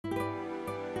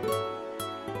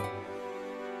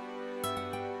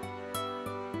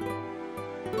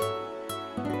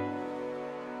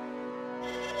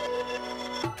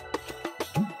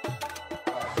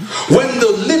When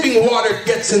the living water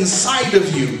gets inside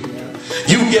of you,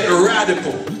 you get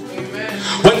radical.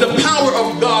 When the power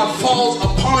of God falls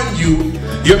upon you,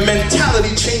 your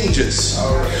mentality changes.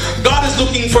 God is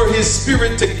looking for His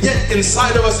Spirit to get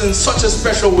inside of us in such a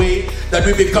special way that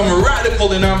we become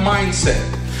radical in our mindset.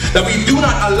 That we do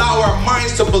not allow our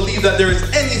minds to believe that there is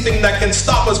anything that can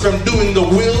stop us from doing the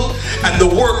will and the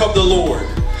work of the Lord.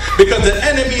 Because the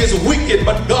enemy is wicked,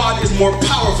 but God is more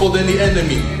powerful than the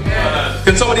enemy.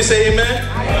 Can somebody say amen?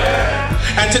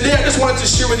 And today I just wanted to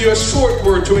share with you a short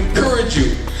word to encourage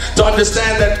you to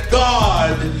understand that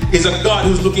God is a God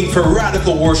who's looking for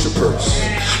radical worshipers.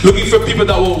 Looking for people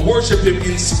that will worship Him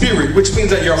in spirit, which means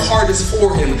that your heart is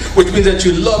for Him, which means that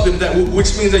you love Him,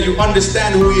 which means that you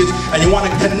understand who He is and you want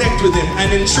to connect with Him,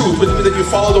 and in truth, which means that you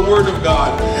follow the Word of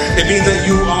God. It means that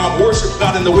you worship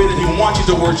God in the way that He wants you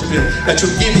to worship Him, that you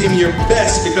give Him your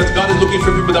best, because God is looking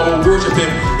for people that will worship Him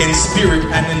in spirit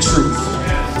and in truth.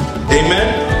 Amen?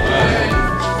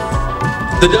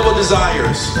 The devil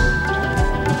desires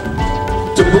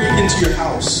to break into your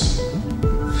house.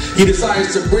 He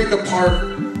desires to break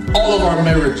apart all of our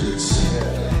marriages.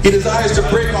 He desires to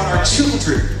break on our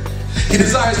children. He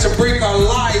desires to break our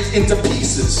lives into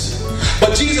pieces.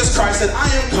 But Jesus Christ said, I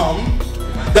am come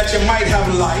that you might have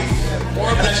life,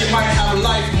 and that you might have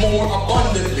life more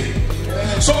abundantly.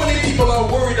 So many people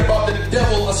are worried about the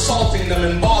devil assaulting them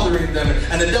and bothering them,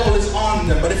 and the devil is on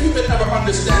them. But if you could ever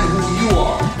understand who you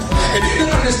are, if you can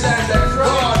understand that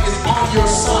God is on your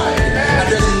side,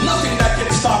 and there's nothing that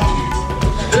can stop you.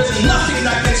 There's nothing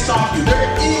that can stop you. There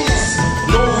is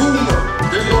no rumor.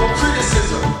 There's no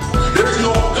criticism. There's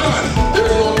no gun.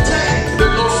 There's no tank.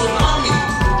 There's no tsunami.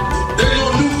 There's no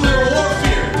nuclear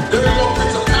warfare. There's no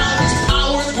principalities,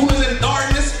 powers, rulers in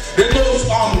darkness. There's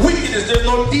no wickedness. There's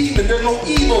no demon. There's no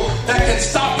evil that can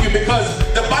stop you, because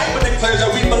the Bible declares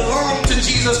that we belong to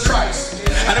Jesus Christ.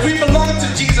 And if we belong to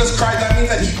Jesus Christ, that means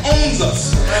that He owns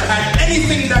us. And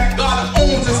anything that God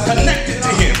owns is connected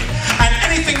to Him. And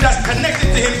anything that's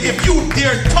connected to Him, if you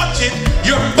dare touch it,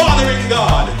 you're bothering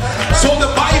God. So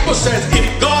the Bible says, if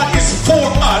God is for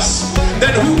us,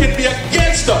 then who can be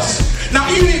against us? Now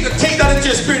you need to take that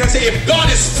into your spirit and say, if God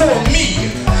is for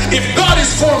me, if God is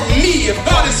for me, if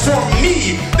God is for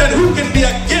me, then who can be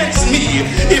against me?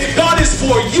 If God is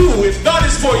for you, if God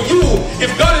is for you,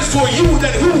 if God is for you,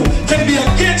 then who can be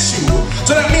against you?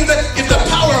 So that means that if the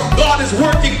power of God is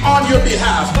working on your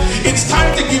behalf, it's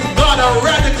time to give God a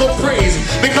radical praise,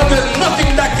 because there's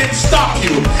nothing that can stop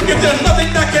you. If there's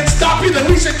nothing that can stop you, then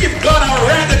we should give God a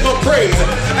radical praise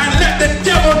and let the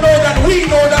devil know that we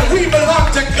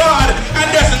belong to God, and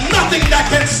there's nothing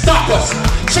that can stop us.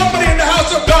 Somebody in the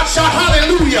house of God shout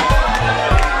hallelujah.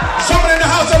 Somebody in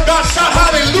the house of God shout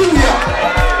hallelujah.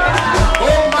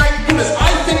 Oh my goodness,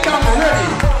 I think I'm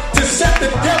ready to set the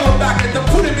devil back and to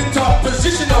put him into a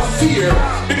position of fear,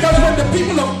 because when the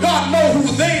people of God know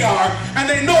who they are and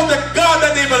they know the God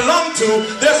that they belong to,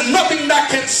 there's nothing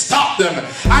that can stop them.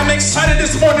 I'm excited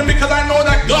this morning because I know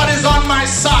that God is on my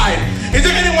side. Is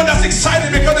there anyone that's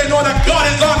excited because they know that God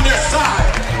is on their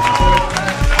side?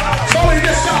 Somebody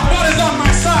just shout, God is on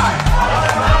my side.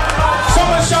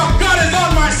 Someone shout, God is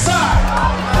on my side.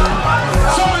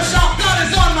 Someone shout, God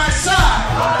is on my side.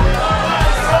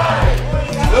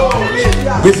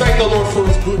 We thank the Lord for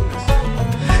His goodness.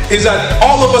 Is that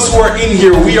all of us who are in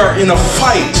here, we are in a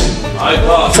fight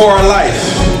for our life.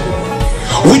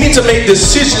 We need to make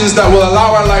decisions that will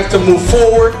allow our life to move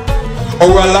forward, or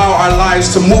will allow our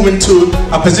lives to move into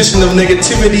a position of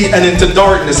negativity and into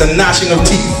darkness and gnashing of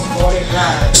teeth.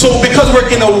 So because we're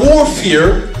in a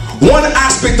warfare, one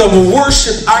aspect of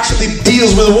worship actually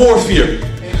deals with warfare.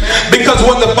 Because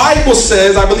what the Bible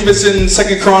says, I believe it's in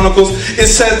 2 Chronicles, it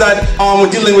says that when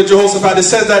dealing with Jehoshaphat, it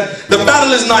says that the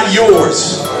battle is not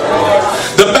yours.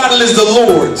 The battle is the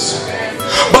Lord's.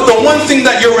 But the one thing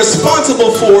that you're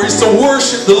responsible for is to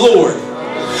worship the Lord.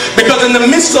 Because in the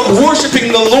midst of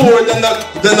worshiping the Lord, then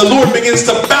the Lord begins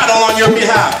to battle on your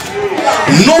behalf.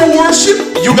 No worship,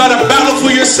 you got to battle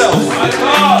for yourself.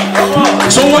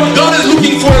 So what God is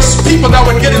looking for is people that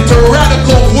would get into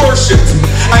radical worship,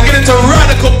 and get into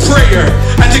radical prayer,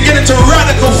 and to get into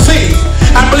radical faith,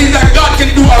 and believe that God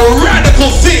can do a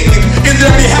radical thing in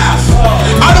their behalf.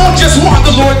 I don't just want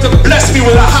the Lord to bless